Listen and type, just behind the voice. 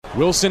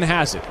Wilson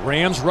has it.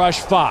 Rams rush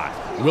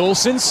 5.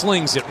 Wilson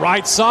slings it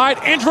right side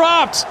and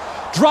dropped.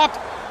 Dropped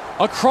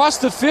across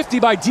the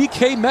 50 by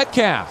DK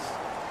Metcalf.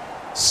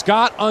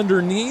 Scott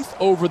underneath,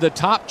 over the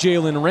top,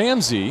 Jalen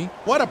Ramsey.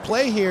 What a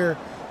play here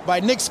by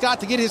Nick Scott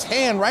to get his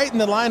hand right in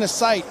the line of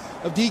sight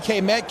of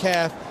DK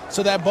Metcalf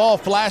so that ball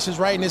flashes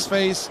right in his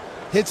face,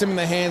 hits him in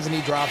the hands, and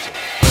he drops it.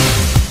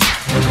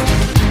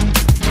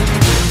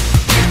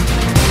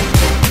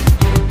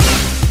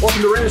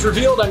 Welcome to Rams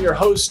Revealed. I'm your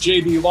host,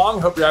 JB Long.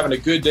 Hope you're having a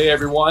good day,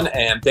 everyone,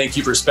 and thank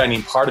you for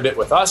spending part of it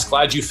with us.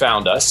 Glad you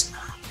found us.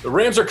 The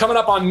Rams are coming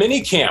up on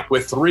minicamp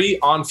with 3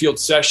 on-field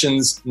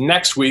sessions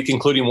next week,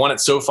 including one at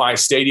SoFi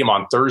Stadium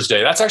on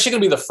Thursday. That's actually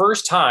going to be the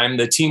first time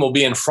the team will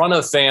be in front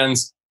of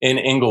fans in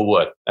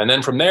Inglewood. And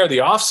then from there, the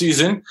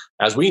offseason,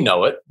 as we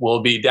know it,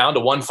 will be down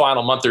to one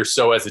final month or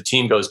so as the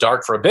team goes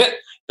dark for a bit,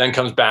 then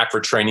comes back for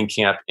training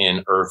camp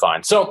in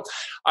Irvine. So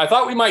I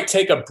thought we might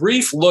take a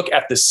brief look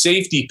at the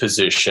safety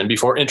position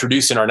before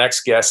introducing our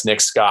next guest, Nick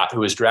Scott,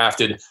 who was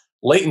drafted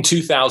late in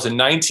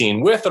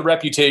 2019 with a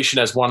reputation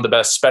as one of the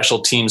best special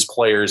teams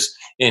players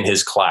in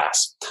his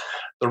class.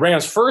 The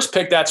Rams' first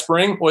pick that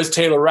spring was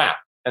Taylor Rapp.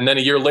 And then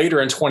a year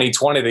later in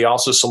 2020, they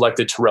also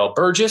selected Terrell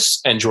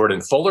Burgess and Jordan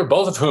Fuller,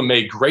 both of whom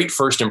made great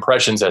first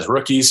impressions as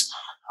rookies.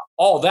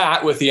 All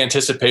that with the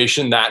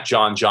anticipation that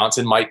John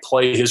Johnson might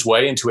play his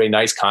way into a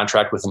nice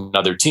contract with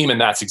another team.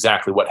 And that's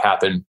exactly what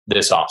happened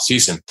this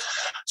offseason.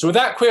 So with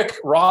that quick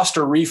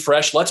roster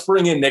refresh, let's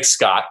bring in Nick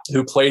Scott,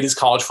 who played his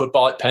college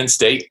football at Penn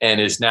State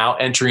and is now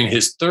entering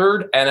his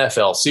 3rd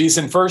NFL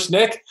season. First,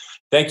 Nick,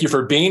 thank you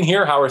for being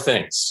here. How are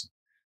things?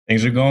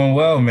 Things are going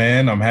well,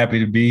 man. I'm happy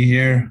to be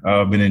here.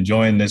 I've been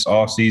enjoying this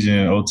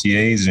offseason and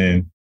OTAs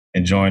and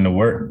enjoying the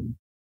work.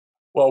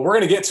 Well, we're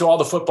going to get to all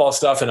the football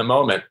stuff in a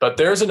moment, but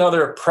there's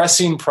another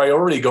pressing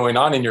priority going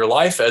on in your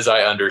life, as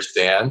I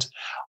understand.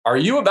 Are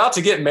you about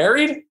to get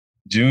married?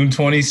 June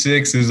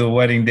 26th is the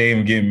wedding day.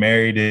 I'm getting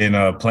married in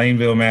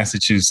Plainville,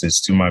 Massachusetts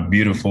to my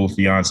beautiful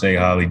fiance,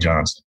 Holly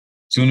Johnson.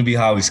 Soon to be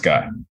Holly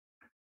Scott.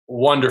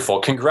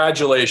 Wonderful.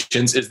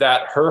 Congratulations. Is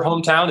that her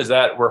hometown? Is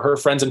that where her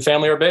friends and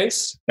family are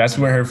based? That's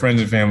where her friends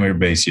and family are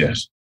based,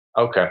 yes.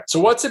 Okay. So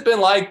what's it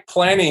been like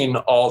planning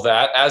all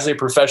that as a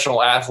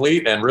professional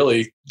athlete and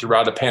really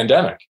throughout the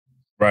pandemic?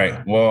 Right.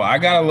 Well, I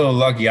got a little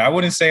lucky. I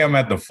wouldn't say I'm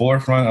at the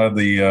forefront of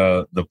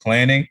the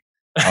planning.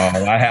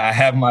 I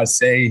have my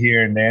say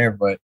here and there,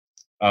 but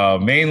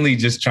mainly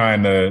just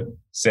trying to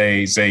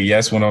say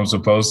yes when I'm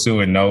supposed to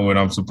and no when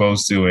I'm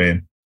supposed to.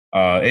 And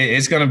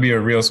it's going to be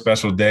a real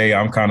special day.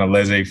 I'm kind of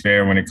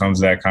laissez-faire when it comes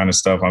to that kind of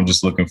stuff. I'm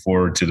just looking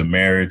forward to the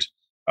marriage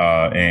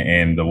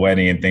and the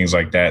wedding and things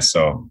like that.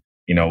 So,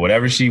 you know,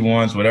 whatever she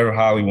wants, whatever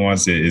Holly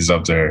wants, it is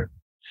up to her.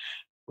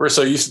 We're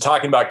so used to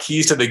talking about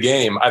keys to the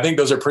game. I think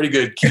those are pretty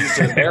good keys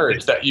to the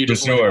marriage that you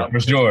just for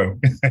sure.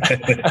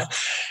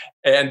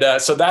 And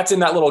so that's in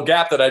that little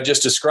gap that I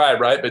just described,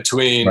 right?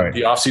 Between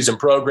the offseason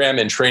program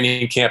and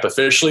training camp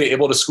officially,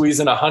 able to squeeze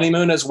in a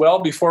honeymoon as well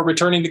before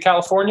returning to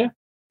California?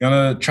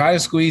 Gonna try to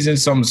squeeze in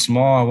something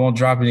small. I won't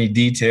drop any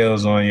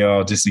details on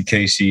y'all just in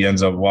case she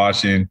ends up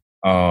watching.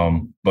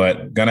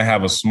 But gonna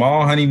have a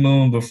small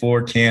honeymoon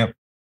before camp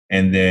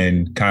and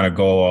then kind of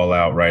go all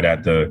out right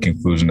at the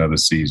conclusion of the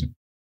season.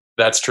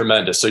 That's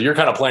tremendous. So you're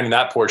kind of planning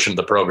that portion of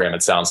the program,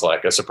 it sounds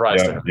like. A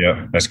surprise.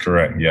 Yeah, that's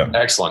correct. Yeah.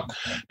 Excellent.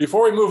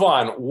 Before we move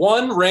on,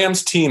 one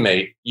Rams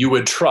teammate you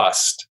would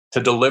trust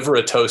to deliver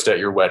a toast at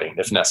your wedding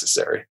if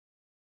necessary?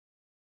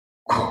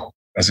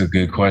 That's a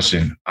good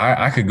question.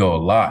 I could go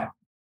a lot.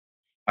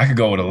 I could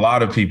go with a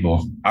lot of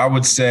people. I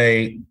would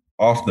say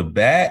off the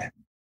bat,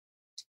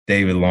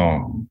 David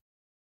Long.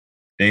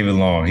 David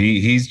Long.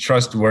 He's a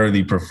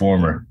trustworthy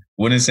performer.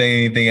 Wouldn't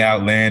say anything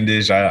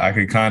outlandish. I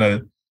could kind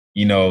of,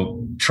 you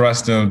know,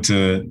 trust him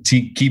to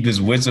keep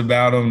his wits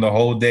about him the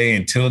whole day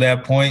until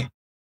that point.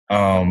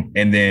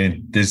 And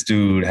then this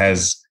dude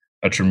has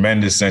a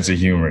tremendous sense of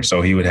humor.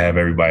 So he would have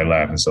everybody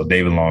laughing. So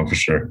David Long for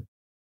sure.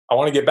 I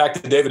want to get back to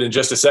David in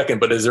just a second,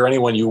 but is there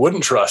anyone you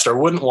wouldn't trust or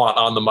wouldn't want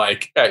on the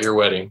mic at your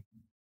wedding?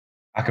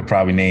 I could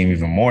probably name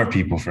even more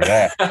people for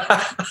that.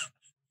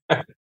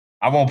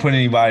 I won't put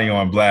anybody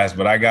on blast,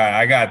 but I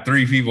got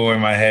 3 people in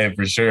my head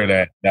for sure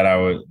that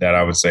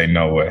I would say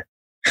no way.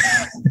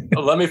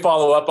 Let me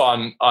follow up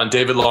on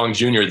David Long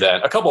Jr.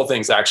 then. A couple of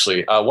things,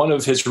 actually. One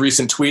of his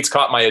recent tweets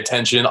caught my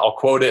attention. I'll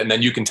quote it, and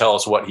then you can tell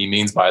us what he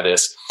means by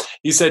this.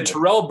 He said,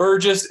 Terrell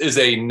Burgess is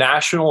a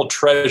national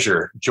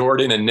treasure.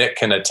 Jordan and Nick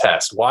can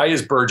attest. Why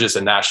is Burgess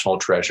a national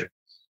treasure?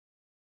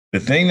 The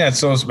thing that's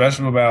so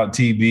special about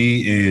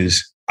TB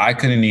is I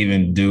couldn't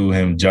even do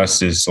him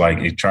justice,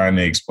 like trying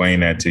to explain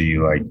that to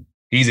you. Like,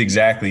 he's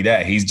exactly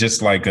that. He's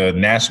just like a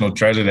national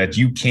treasure that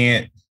you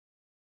can't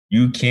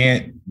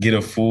get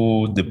a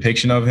full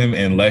depiction of him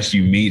unless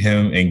you meet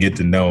him and get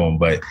to know him.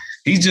 But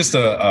he's just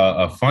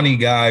a funny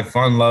guy,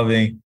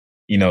 fun-loving,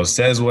 you know,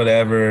 says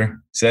whatever,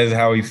 says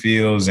how he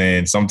feels.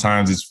 And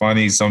sometimes it's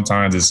funny.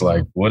 Sometimes it's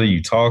like, what are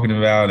you talking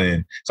about?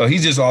 And so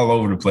he's just all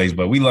over the place,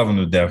 but we love him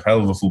to death. Hell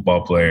of a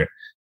football player.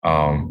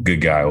 Good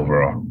guy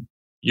overall.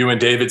 You and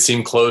David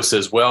seem close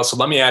as well. So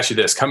let me ask you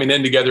this. Coming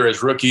in together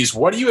as rookies,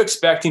 what are you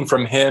expecting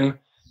from him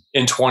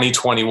in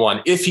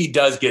 2021 if he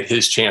does get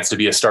his chance to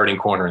be a starting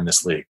corner in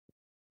this league?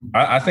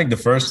 I think the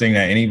first thing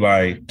that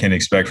anybody can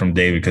expect from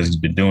David, because he's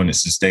been doing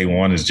this since day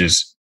one, is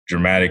just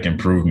dramatic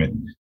improvement.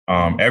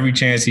 Every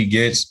chance he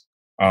gets,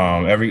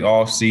 every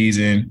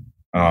offseason,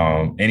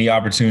 any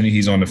opportunity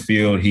he's on the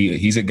field,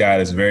 he's a guy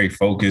that's very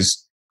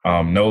focused,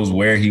 knows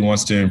where he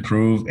wants to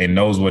improve and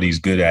knows what he's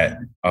good at,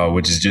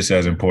 which is just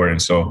as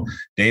important. So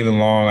David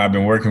Long, I've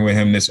been working with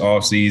him this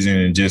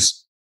offseason and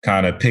just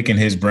kind of picking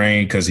his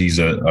brain because he's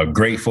a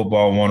great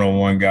football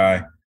one-on-one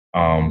guy.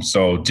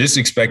 So just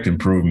expect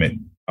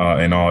improvement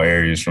in all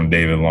areas from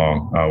David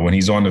Long. When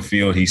he's on the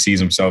field, he sees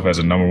himself as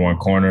a number one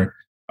corner,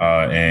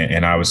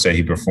 and I would say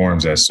he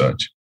performs as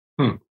such.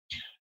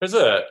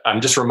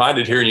 I'm just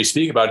reminded hearing you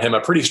speak about him,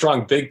 a pretty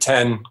strong Big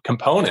Ten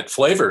component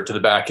flavor to the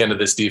back end of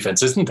this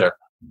defense, isn't there?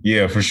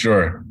 Yeah, for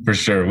sure. For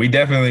sure. We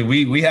definitely,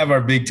 we have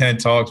our Big Ten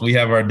talks. We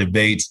have our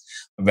debates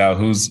about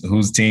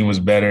whose team was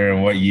better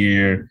and what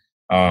year.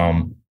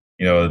 I'm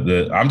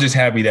just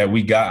happy that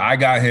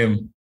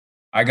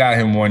I got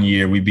him 1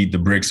 year. We beat the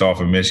bricks off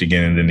of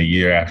Michigan. And then the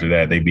year after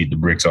that, they beat the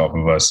bricks off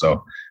of us.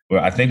 So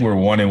I think we're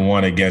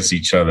 1-1 against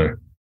each other.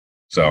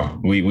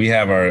 So we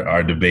have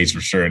our debates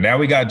for sure. Now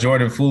we got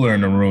Jordan Fuller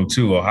in the room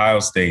too,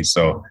 Ohio State.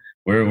 So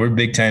we're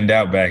Big Ten'd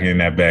out back in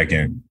that back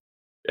end.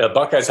 Yeah,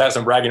 Buckeyes has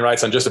some bragging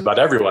rights on just about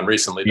everyone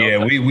recently.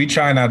 Yeah, we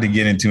try not to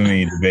get into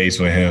any debates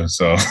with him.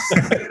 So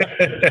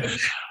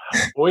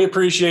we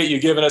appreciate you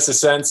giving us a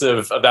sense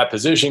of that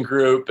position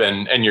group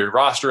and your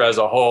roster as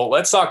a whole.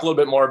 Let's talk a little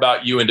bit more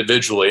about you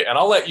individually, and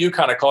I'll let you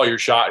kind of call your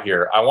shot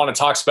here. I want to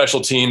talk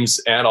special teams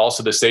and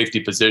also the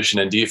safety position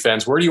and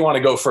defense. Where do you want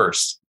to go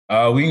first?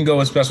 We can go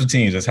with special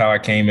teams. That's how I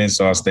came in,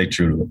 so I'll stay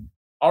true to it.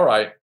 All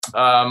right.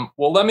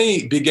 Well, let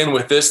me begin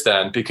with this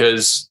then,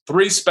 because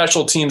 3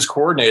 special teams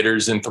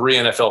coordinators in 3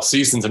 NFL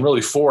seasons and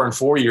really 4 in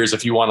 4 years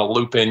if you want to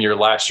loop in your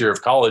last year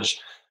of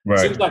college. Right.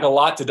 Seems like a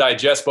lot to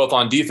digest both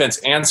on defense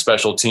and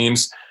special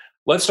teams.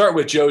 Let's start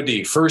with Joe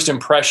D. First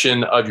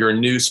impression of your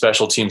new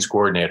special teams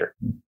coordinator.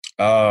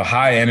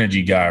 High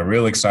energy guy.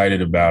 Real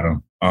excited about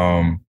him.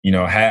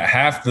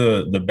 Half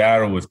the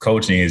battle with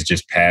coaching is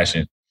just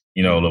passion.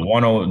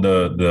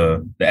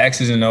 The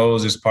X's and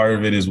O's is part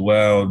of it as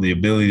well. The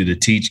ability to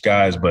teach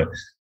guys, but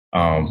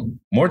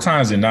more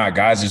times than not,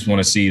 guys just want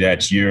to see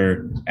that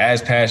you're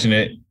as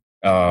passionate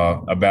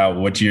about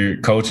what you're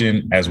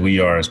coaching as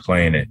we are as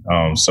playing it.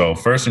 So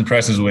first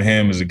impressions with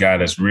him is a guy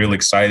that's real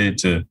excited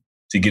to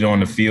get on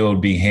the field,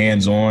 be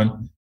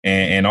hands-on,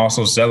 and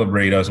also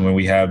celebrate us when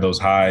we have those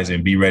highs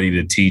and be ready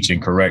to teach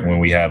and correct when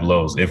we have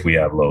lows, if we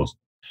have lows.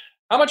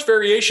 How much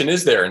variation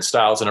is there in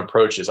styles and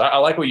approaches? I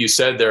like what you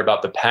said there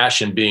about the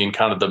passion being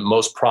kind of the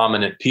most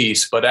prominent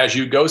piece, but as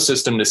you go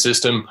system to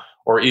system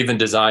or even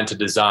design to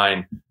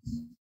design,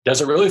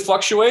 does it really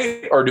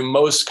fluctuate, or do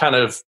most kind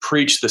of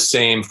preach the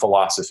same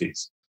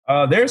philosophies?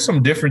 There's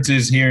some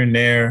differences here and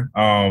there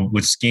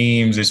with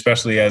schemes,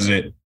 especially as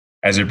it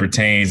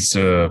pertains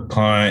to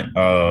punt,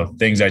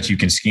 things that you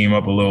can scheme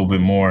up a little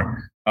bit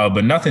more,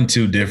 but nothing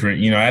too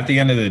different. At the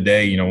end of the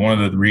day,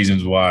 one of the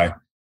reasons why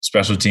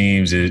special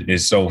teams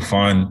is so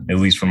fun, at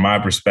least from my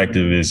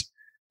perspective, is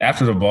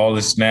after the ball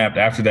is snapped,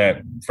 after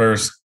that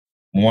first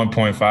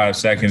 1.5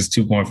 seconds,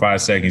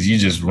 2.5 seconds, you're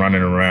just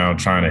running around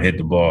trying to hit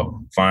the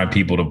ball, find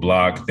people to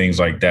block, things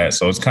like that.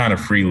 So it's kind of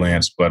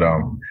freelance, but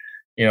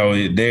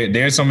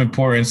there's some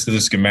importance to the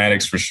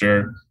schematics for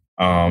sure.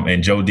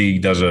 And Joe D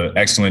does an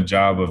excellent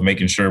job of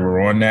making sure we're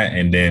on that,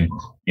 and then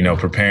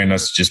preparing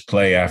us to just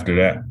play after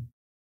that.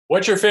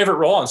 What's your favorite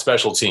role on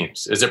special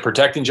teams? Is it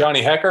protecting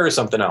Johnny Hekker or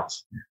something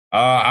else?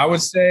 I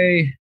would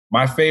say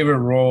my favorite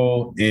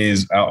role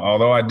is,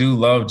 although I do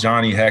love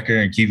Johnny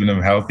Hekker and keeping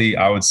him healthy,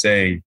 I would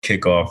say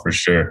kickoff for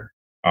sure.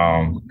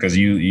 Because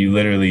you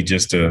literally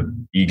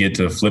you get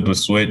to flip a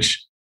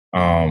switch,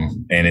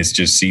 and it's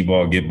just see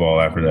ball, get ball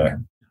after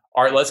that.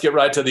 All right, let's get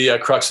right to the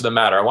crux of the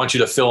matter. I want you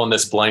to fill in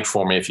this blank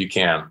for me if you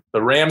can.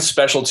 The Rams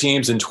special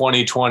teams in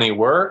 2020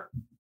 were?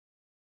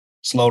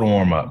 Slow to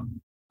warm up.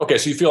 Okay,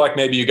 so you feel like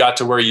maybe you got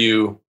to where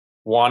you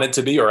wanted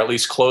to be, or at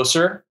least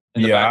closer?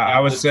 Yeah, I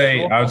would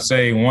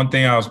say one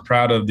thing I was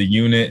proud of the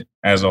unit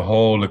as a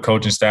whole, the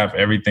coaching staff,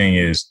 everything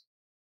is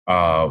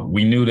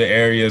we knew the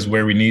areas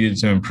where we needed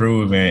to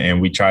improve,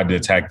 and we tried to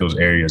attack those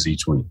areas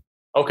each week.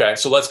 Okay,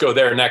 so let's go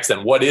there next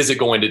then. What is it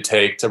going to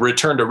take to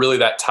return to really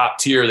that top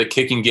tier, the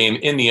kicking game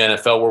in the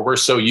NFL where we're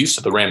so used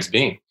to the Rams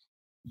being?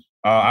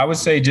 I would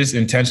say just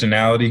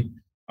intentionality.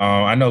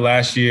 I know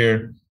last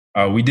year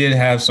we did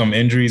have some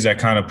injuries that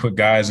kind of put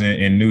guys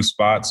in new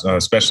spots,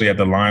 especially at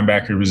the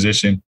linebacker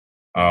position.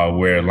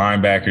 Where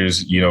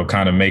linebackers,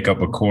 kind of make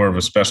up a core of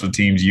a special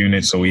teams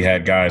unit. So we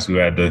had guys who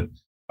had to,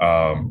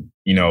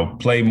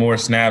 play more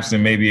snaps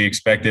than maybe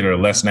expected or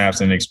less snaps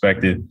than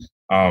expected.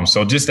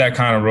 So just that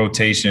kind of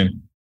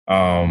rotation,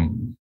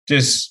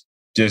 just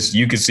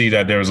you could see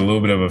that there was a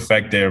little bit of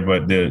effect there.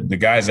 But the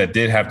guys that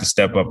did have to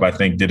step up, I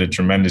think, did a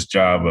tremendous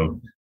job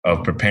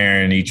of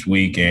preparing each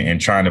week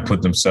and trying to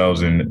put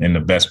themselves in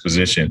the best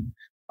position.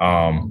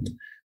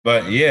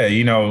 But yeah,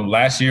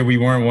 last year we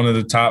weren't one of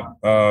the top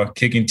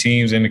kicking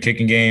teams in the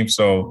kicking game.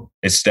 So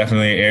it's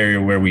definitely an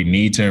area where we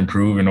need to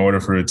improve in order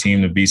for the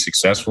team to be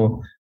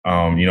successful.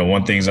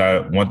 One thing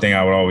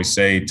I would always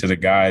say to the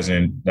guys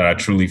and that I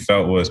truly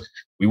felt was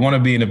we want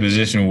to be in a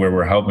position where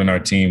we're helping our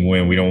team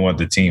win. We don't want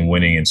the team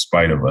winning in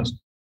spite of us.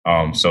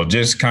 So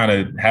just kind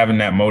of having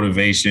that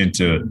motivation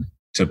to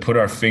put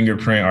our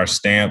fingerprint, our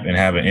stamp, and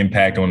have an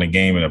impact on the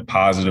game in a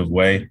positive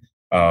way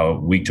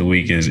week to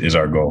week is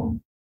our goal.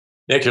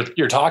 Nick,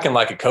 you're talking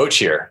like a coach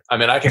here. I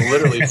mean, I can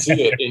literally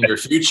see it in your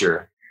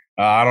future.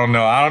 I don't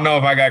know. I don't know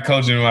if I got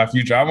coaching in my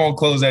future. I won't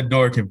close that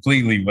door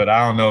completely, but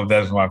I don't know if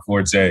that's my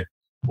forte.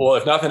 Well,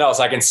 if nothing else,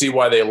 I can see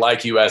why they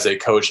like you as a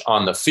coach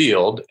on the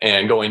field.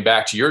 And going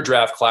back to your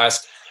draft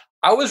class,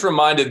 I was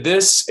reminded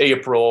this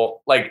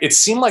April, like it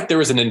seemed like there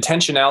was an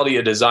intentionality,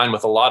 a design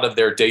with a lot of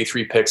their day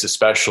 3 picks,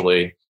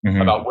 especially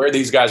about where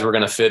these guys were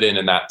going to fit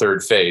in that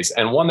third phase.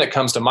 And one that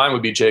comes to mind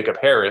would be Jacob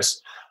Harris.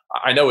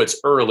 I know it's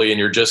early and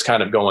you're just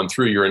kind of going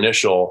through your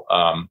initial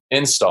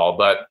install,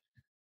 but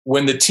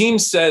when the team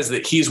says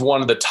that he's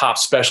one of the top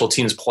special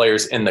teams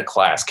players in the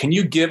class, can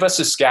you give us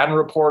a scouting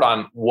report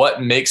on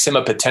what makes him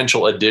a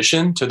potential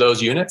addition to those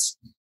units?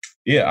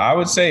 Yeah, I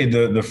would say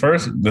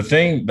the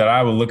thing that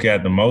I would look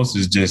at the most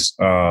is just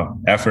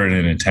effort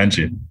and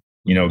intention.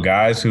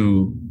 Guys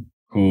who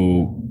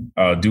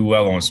do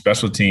well on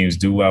special teams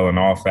do well in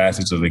all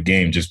facets of the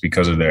game just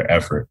because of their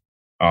effort.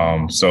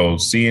 So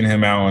seeing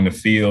him out on the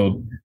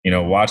field,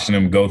 watching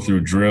him go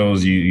through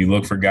drills, you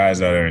look for guys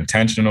that are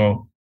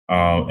intentional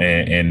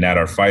and that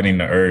are fighting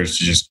the urge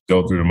to just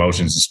go through the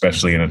motions,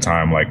 especially in a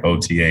time like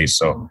OTA.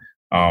 So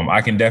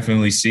I can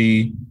definitely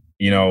see,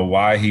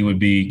 why he would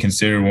be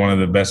considered one of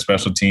the best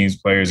special teams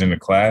players in the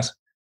class.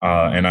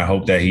 And I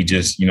hope that he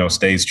just,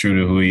 stays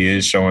true to who he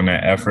is, showing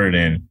that effort,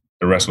 and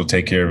the rest will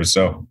take care of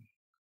itself.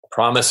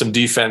 Promise some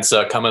defense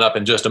coming up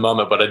in just a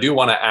moment, but I do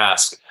want to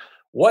ask,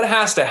 what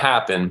has to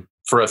happen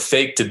for a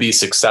fake to be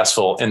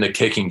successful in the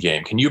kicking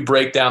game? Can you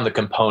break down the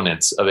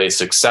components of a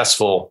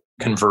successful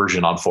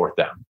conversion on 4th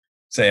down?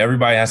 Say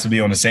everybody has to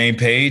be on the same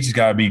page. It's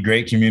got to be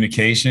great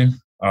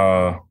communication,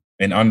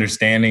 and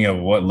understanding of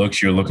what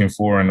looks you're looking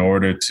for in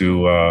order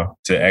to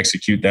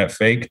execute that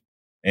fake,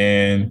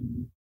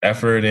 and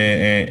effort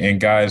and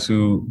guys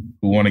who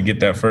want to get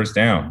that first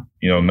down.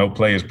 No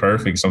play is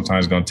perfect.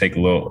 Sometimes it's going to take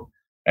a little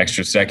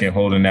extra second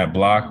holding that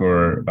block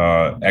or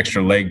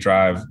extra leg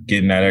drive,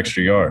 getting that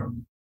extra yard.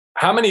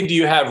 How many do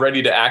you have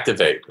ready to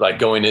activate, like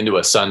going into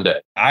a Sunday?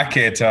 I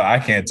can't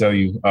tell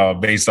you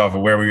based off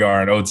of where we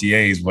are in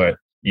OTAs, but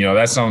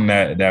that's something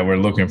that we're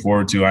looking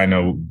forward to. I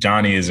know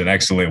Johnny is an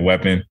excellent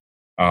weapon.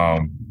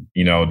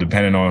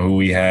 Depending on who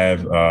we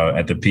have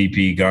at the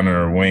PP,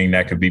 gunner, or wing,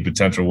 that could be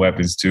potential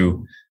weapons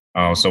too.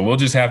 So we'll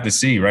just have to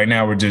see. Right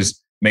now, we're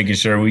just making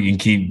sure we can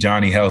keep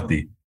Johnny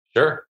healthy.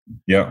 Sure.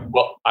 Yeah.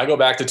 Well, I go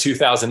back to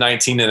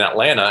 2019 in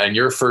Atlanta, and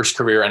your first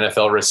career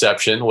NFL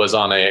reception was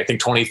on I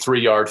think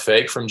 23-yard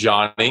fake from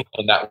Johnny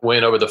and that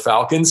win over the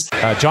Falcons.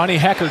 Johnny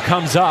Hekker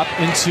comes up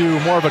into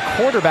more of a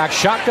quarterback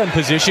shotgun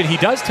position. He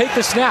does take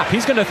the snap.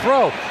 He's going to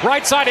throw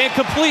right side and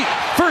complete.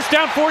 First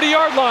down,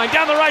 40-yard line,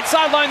 down the right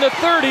sideline, the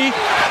 30,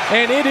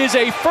 and it is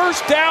a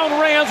first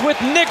down Rams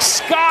with Nick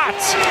Scott,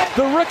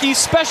 the rookie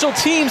special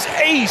teams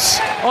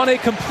ace, on a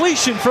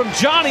completion from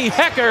Johnny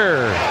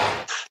Hekker.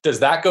 Does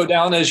that go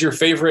down as your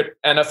favorite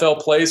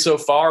NFL play so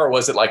far, or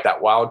was it like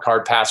that wild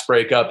card pass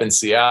breakup in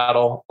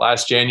Seattle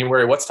last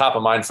January? What's top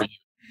of mind for you?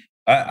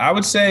 I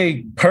would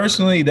say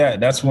personally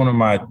that's one of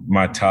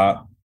my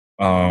top.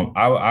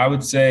 I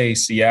would say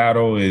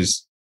Seattle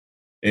is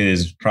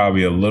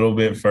probably a little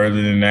bit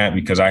further than that,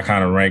 because I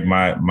kind of rank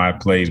my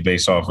plays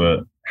based off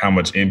of how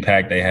much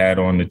impact they had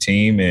on the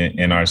team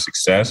and our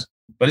success.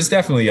 But it's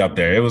definitely up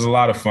there. It was a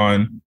lot of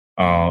fun.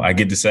 I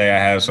get to say I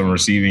have some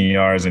receiving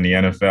yards in the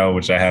NFL,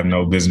 which I have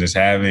no business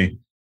having.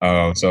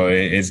 So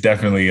it's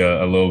definitely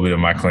a little bit of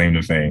my claim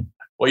to fame.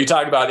 Well, you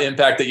talk about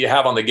impact that you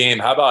have on the game.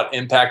 How about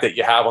impact that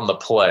you have on the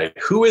play?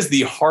 Who is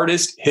the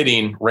hardest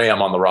hitting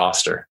Ram on the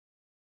roster?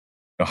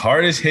 The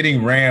hardest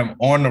hitting Ram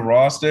on the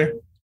roster?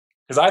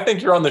 Because I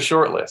think you're on the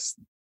short list.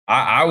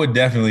 I would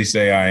definitely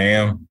say I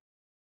am.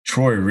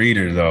 Troy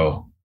Reeder,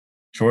 though.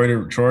 Troy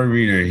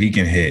Reeder, he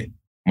can hit.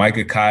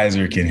 Micah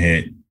Kaiser can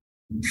hit.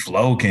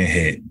 Flo can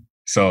hit.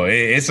 So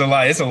it's a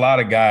lot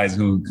of guys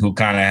who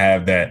kind of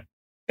have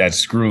that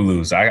screw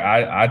loose.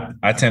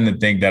 I tend to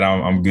think that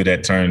I'm good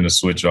at turning the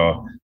switch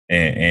off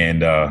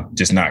and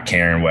just not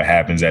caring what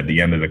happens at the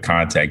end of the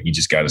contact. You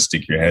just got to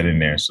stick your head in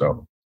there.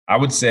 So I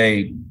would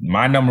say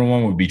my number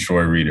one would be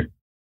Troy Reeder.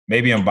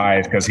 Maybe I'm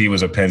biased because he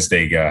was a Penn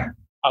State guy.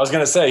 I was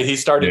going to say he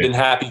started in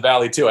Happy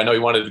Valley too. I know he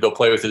wanted to go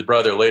play with his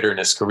brother later in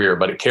his career,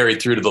 but it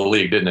carried through to the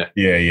league, didn't it?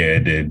 Yeah,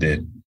 it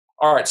did.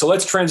 All right, so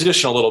let's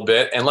transition a little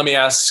bit, and let me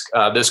ask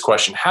this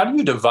question. How do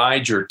you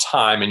divide your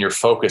time and your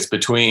focus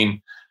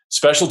between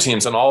special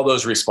teams and all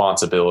those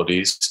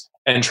responsibilities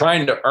and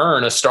trying to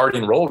earn a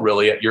starting role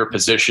really at your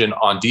position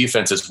on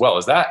defense as well?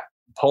 Is that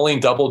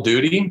pulling double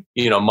duty,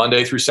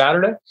 Monday through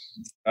Saturday?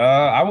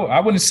 I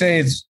wouldn't say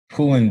it's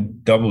pulling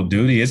double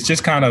duty. It's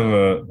just kind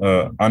of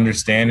a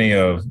understanding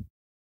of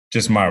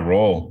just my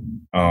role.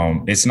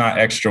 It's not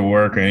extra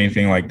work or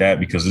anything like that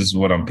because this is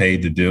what I'm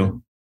paid to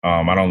do.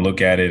 I don't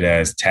look at it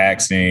as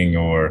taxing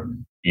or,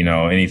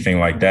 anything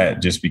like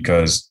that just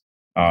because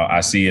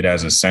I see it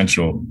as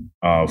essential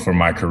for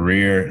my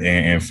career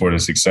and for the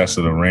success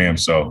of the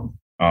Rams. So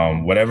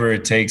whatever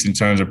it takes in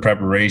terms of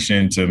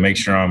preparation to make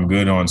sure I'm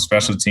good on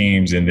special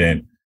teams and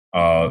then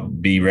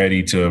be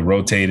ready to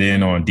rotate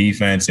in on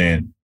defense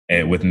and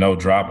with no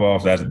drop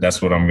off,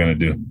 that's what I'm going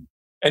to do.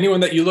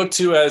 Anyone that you look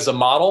to as a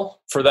model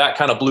for that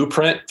kind of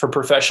blueprint for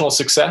professional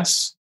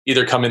success,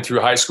 either coming through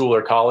high school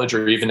or college,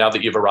 or even now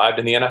that you've arrived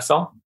in the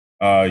NFL?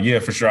 Yeah,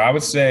 for sure. I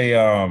would say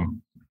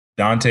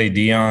Dante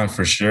Dion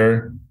for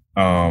sure.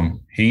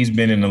 He's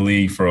been in the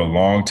league for a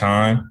long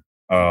time.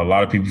 A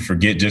lot of people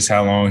forget just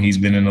how long he's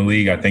been in the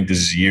league. I think this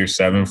is year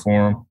 7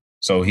 for him.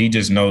 So he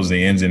just knows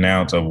the ins and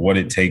outs of what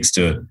it takes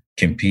to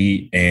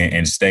compete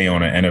and stay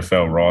on an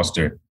NFL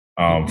roster,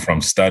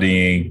 from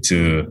studying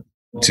to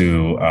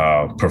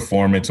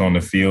performance on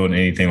the field and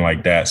anything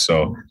like that.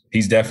 So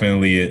he's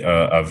definitely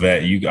a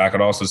vet. I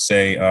could also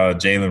say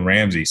Jalen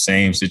Ramsey,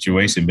 same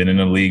situation, been in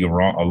the league a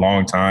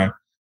long time.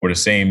 We're the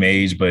same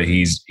age, but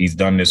he's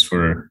done this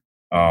for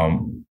a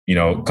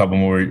couple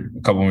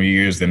more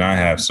years than I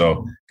have.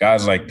 So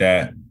guys like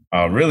that,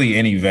 really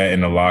any vet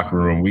in the locker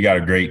room, we got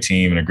a great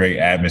team and a great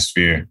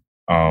atmosphere.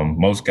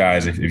 Most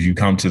guys, if you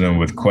come to them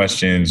with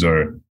questions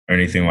or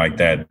anything like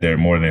that, they're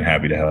more than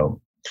happy to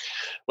help.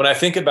 When I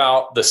think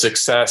about the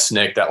success,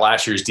 Nick, that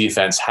last year's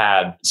defense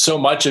had, so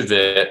much of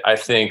it, I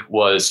think,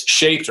 was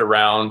shaped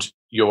around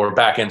your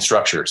back-end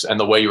structures and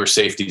the way your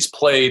safeties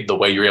played, the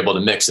way you're able to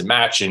mix and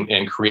match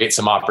and create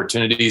some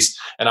opportunities.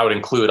 And I would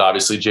include,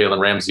 obviously, Jalen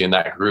Ramsey in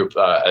that group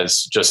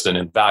as just an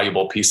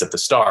invaluable piece at the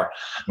star.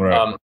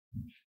 Right.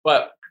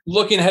 But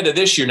looking ahead to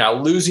this year now,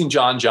 losing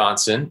John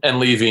Johnson and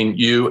leaving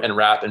you and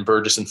Rapp and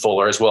Burgess and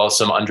Fuller, as well as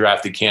some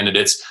undrafted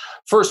candidates.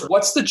 First,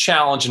 what's the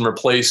challenge in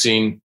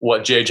replacing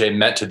what JJ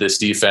meant to this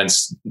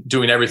defense,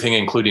 doing everything,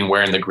 including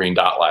wearing the green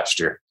dot last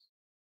year?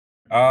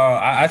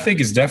 I think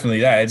it's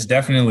definitely that. It's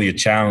definitely a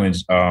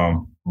challenge,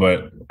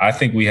 but I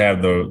think we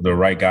have the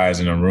right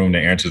guys in the room to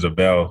answer the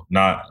bell.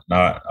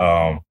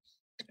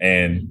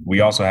 And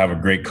we also have a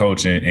great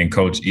coach in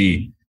Coach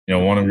E.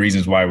 One of the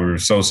reasons why we were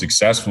so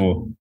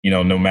successful,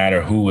 no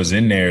matter who was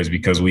in there, is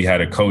because we had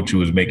a coach who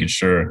was making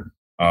sure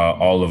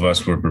all of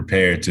us were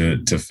prepared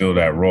to fill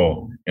that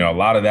role. A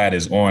lot of that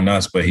is on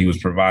us, but he was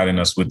providing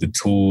us with the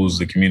tools,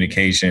 the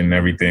communication, and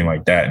everything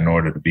like that in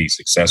order to be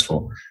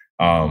successful.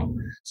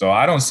 So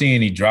I don't see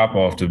any drop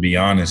off, to be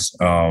honest.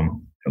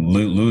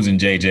 Losing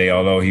JJ,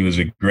 although he was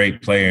a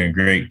great player and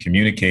great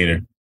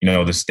communicator,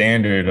 the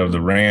standard of the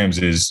Rams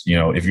is,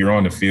 if you're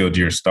on the field,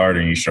 you're a starter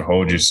and you should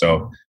hold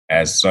yourself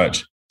as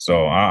such.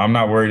 So I'm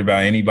not worried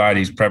about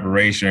anybody's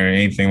preparation or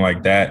anything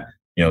like that.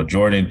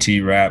 Jordan,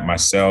 T-Rap,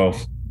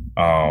 myself,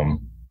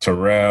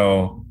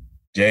 Terrell,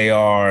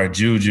 JR,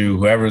 Juju,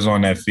 whoever's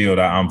on that field,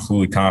 I'm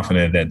fully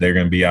confident that they're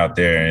going to be out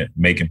there and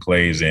making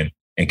plays and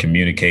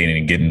communicating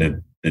and getting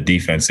the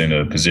defense in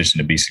a position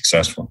to be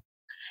successful.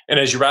 And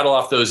as you rattle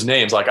off those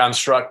names, I'm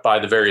struck by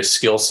the various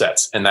skill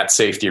sets in that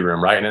safety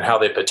room, right? And how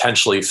they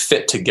potentially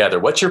fit together.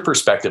 What's your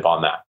perspective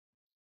on that?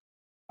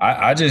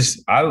 I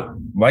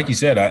like you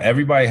said,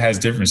 everybody has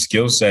different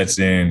skill sets,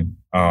 and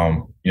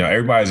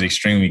everybody's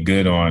extremely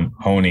good on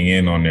honing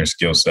in on their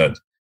skill sets.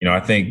 I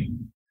think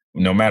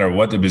no matter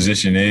what the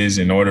position is,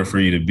 in order for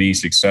you to be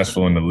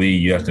successful in the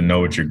league, you have to know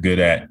what you're good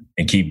at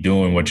and keep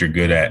doing what you're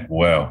good at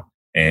well.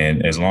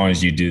 And as long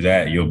as you do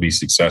that, you'll be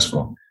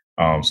successful.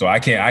 So I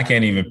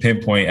can't even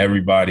pinpoint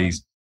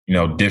everybody's,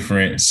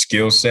 different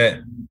skill set.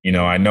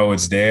 I know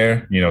it's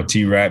there.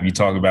 T-Rap, you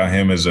talk about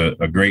him as a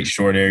great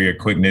short area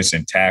quickness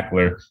and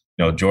tackler.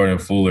 Jordan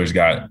Fuller's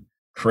got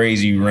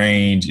crazy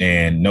range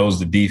and knows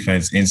the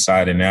defense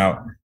inside and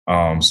out.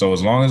 So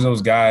as long as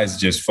those guys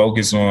just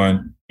focus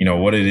on,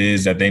 what it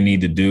is that they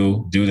need to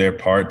do their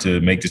part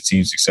to make the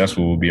team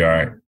successful, we'll be all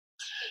right.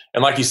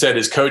 And like you said,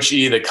 is Coach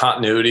E the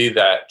continuity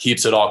that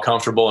keeps it all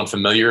comfortable and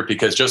familiar?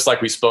 Because just like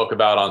we spoke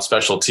about on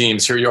special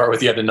teams, here you are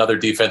with yet another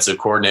defensive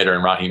coordinator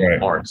in Raheem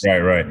Morris.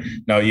 Right.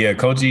 No, yeah,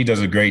 Coach E does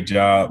a great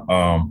job,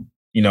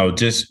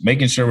 just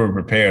making sure we're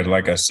prepared.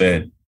 Like I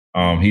said,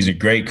 he's a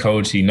great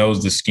coach. He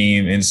knows the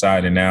scheme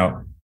inside and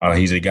out.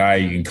 He's a guy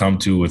you can come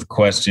to with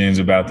questions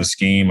about the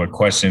scheme or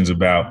questions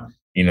about,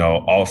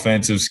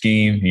 offensive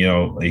scheme.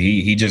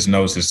 He just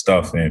knows his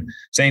stuff. And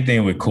same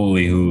thing with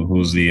Cooley,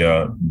 who's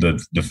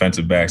the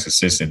defensive backs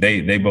assistant.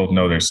 They both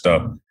know their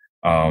stuff.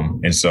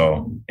 And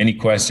so any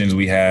questions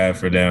we have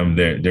for them,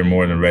 they're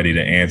more than ready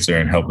to answer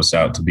and help us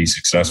out to be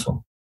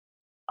successful.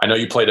 I know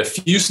you played a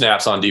few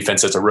snaps on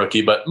defense as a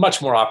rookie, but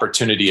much more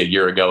opportunity a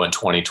year ago in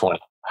 2020.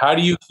 How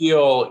do you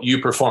feel you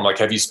perform?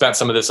 Have you spent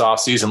some of this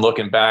offseason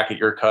looking back at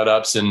your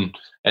cut-ups and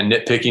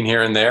nitpicking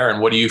here and there? And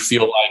what do you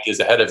feel like is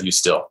ahead of you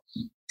still?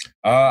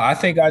 I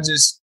think I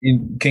just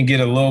can get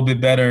a little bit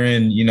better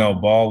in,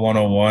 ball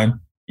 101,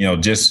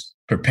 just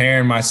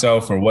preparing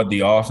myself for what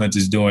the offense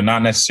is doing,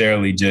 not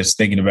necessarily just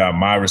thinking about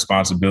my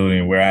responsibility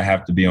and where I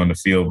have to be on the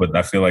field, but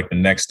I feel like the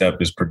next step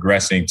is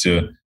progressing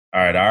to,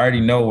 all right, I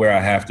already know where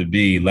I have to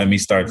be. Let me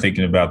start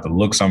thinking about the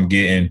looks I'm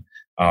getting,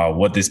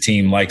 what this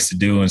team likes to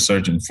do in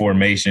certain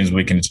formations,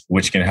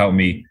 which can help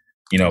me,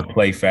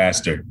 play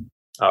faster.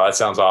 Oh, that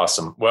sounds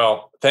awesome.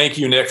 Well, thank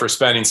you, Nick, for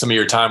spending some of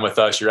your time with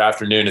us your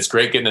afternoon. It's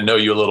great getting to know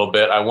you a little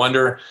bit. I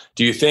wonder,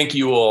 do you think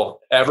you will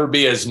ever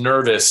be as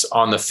nervous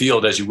on the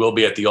field as you will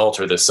be at the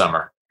altar this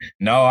summer?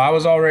 No, I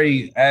was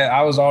already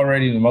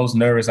the most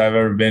nervous I've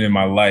ever been in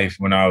my life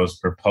when I was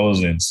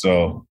proposing.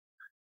 So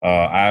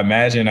I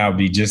imagine I'll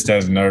be just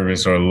as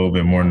nervous or a little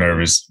bit more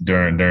nervous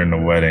during the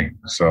wedding.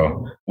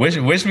 So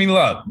wish me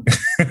luck.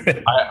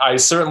 I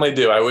certainly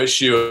do. I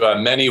wish you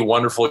many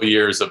wonderful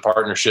years of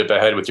partnership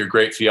ahead with your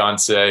great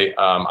fiance.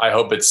 I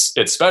hope it's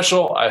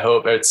special. I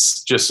hope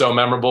it's just so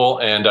memorable.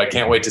 And I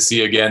can't wait to see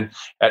you again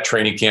at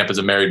training camp as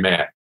a married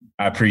man.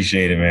 I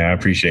appreciate it, man. I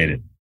appreciate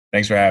it.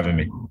 Thanks for having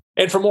me.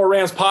 And for more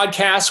Rams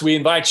podcasts, we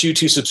invite you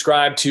to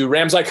subscribe to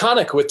Rams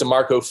Iconic with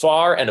DeMarco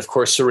Farr. And of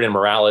course, Serena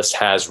Morales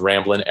has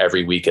Ramblin'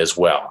 every week as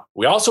well.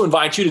 We also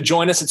invite you to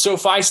join us at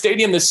SoFi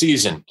Stadium this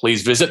season.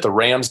 Please visit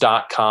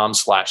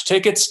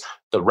therams.com/tickets,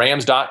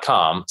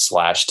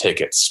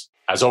 therams.com/tickets.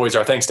 As always,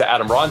 our thanks to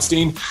Adam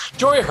Ronstein,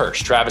 Joria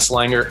Hirsch, Travis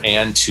Langer,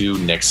 and to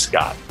Nick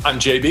Scott. I'm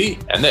JB,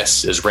 and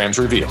this is Rams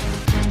Revealed.